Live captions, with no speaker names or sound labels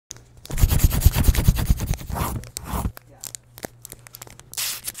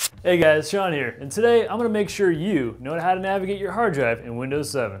Hey guys, Sean here, and today I'm going to make sure you know how to navigate your hard drive in Windows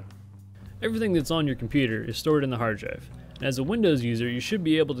 7. Everything that's on your computer is stored in the hard drive, and as a Windows user you should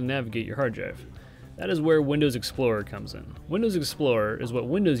be able to navigate your hard drive. That is where Windows Explorer comes in. Windows Explorer is what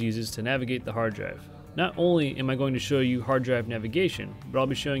Windows uses to navigate the hard drive. Not only am I going to show you hard drive navigation, but I'll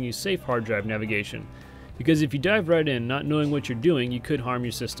be showing you safe hard drive navigation, because if you dive right in not knowing what you're doing, you could harm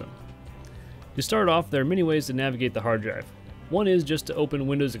your system. To start off, there are many ways to navigate the hard drive. One is just to open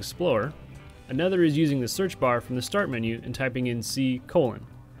Windows Explorer. Another is using the search bar from the Start menu and typing in C:.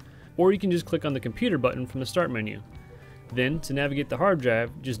 Or you can just click on the computer button from the Start menu. Then, to navigate the hard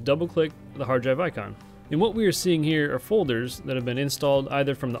drive, just double-click the hard drive icon. And what we are seeing here are folders that have been installed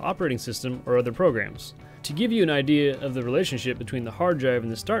either from the operating system or other programs. To give you an idea of the relationship between the hard drive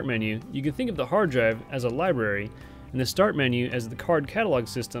and the Start menu, you can think of the hard drive as a library and the Start menu as the card catalog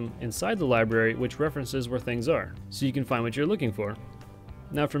system inside the library, which references where things are, so you can find what you're looking for.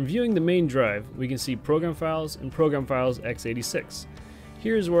 Now, from viewing the main drive, we can see Program Files and Program Files x86.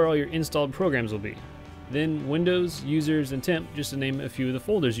 Here's where all your installed programs will be. Then Windows, Users, and Temp, just to name a few of the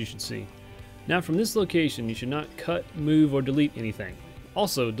folders you should see. Now, from this location, you should not cut, move, or delete anything.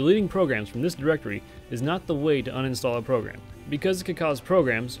 Also, deleting programs from this directory is not the way to uninstall a program, because it could cause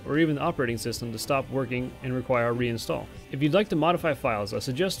programs or even the operating system to stop working and require a reinstall. If you'd like to modify files, I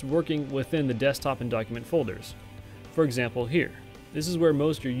suggest working within the desktop and document folders. For example, here. This is where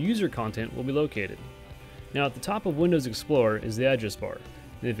most of your user content will be located. Now, at the top of Windows Explorer is the address bar,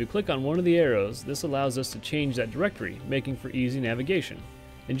 and if you click on one of the arrows, this allows us to change that directory, making for easy navigation.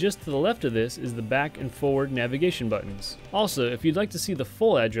 And just to the left of this is the back and forward navigation buttons. Also, if you'd like to see the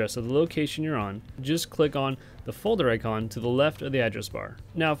full address of the location you're on, just click on the folder icon to the left of the address bar.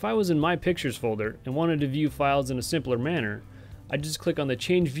 Now, if I was in my Pictures folder and wanted to view files in a simpler manner, I'd just click on the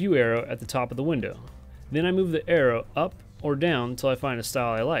Change View arrow at the top of the window. Then I move the arrow up or down until I find a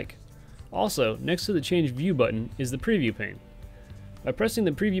style I like. Also, next to the Change View button is the Preview pane. By pressing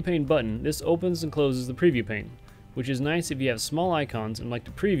the Preview pane button, this opens and closes the Preview pane, which is nice if you have small icons and like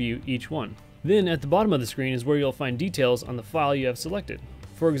to preview each one. Then at the bottom of the screen is where you'll find details on the file you have selected.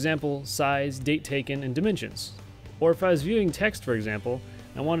 For example, size, date taken, and dimensions. Or if I was viewing text, for example,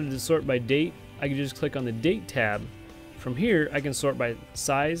 and wanted to sort by date, I could just click on the Date tab. From here, I can sort by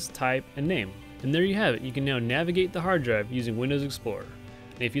size, type, and name. And there you have it. You can now navigate the hard drive using Windows Explorer.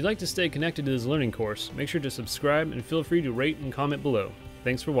 And if you'd like to stay connected to this learning course, make sure to subscribe and feel free to rate and comment below.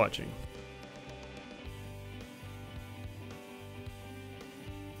 Thanks for watching.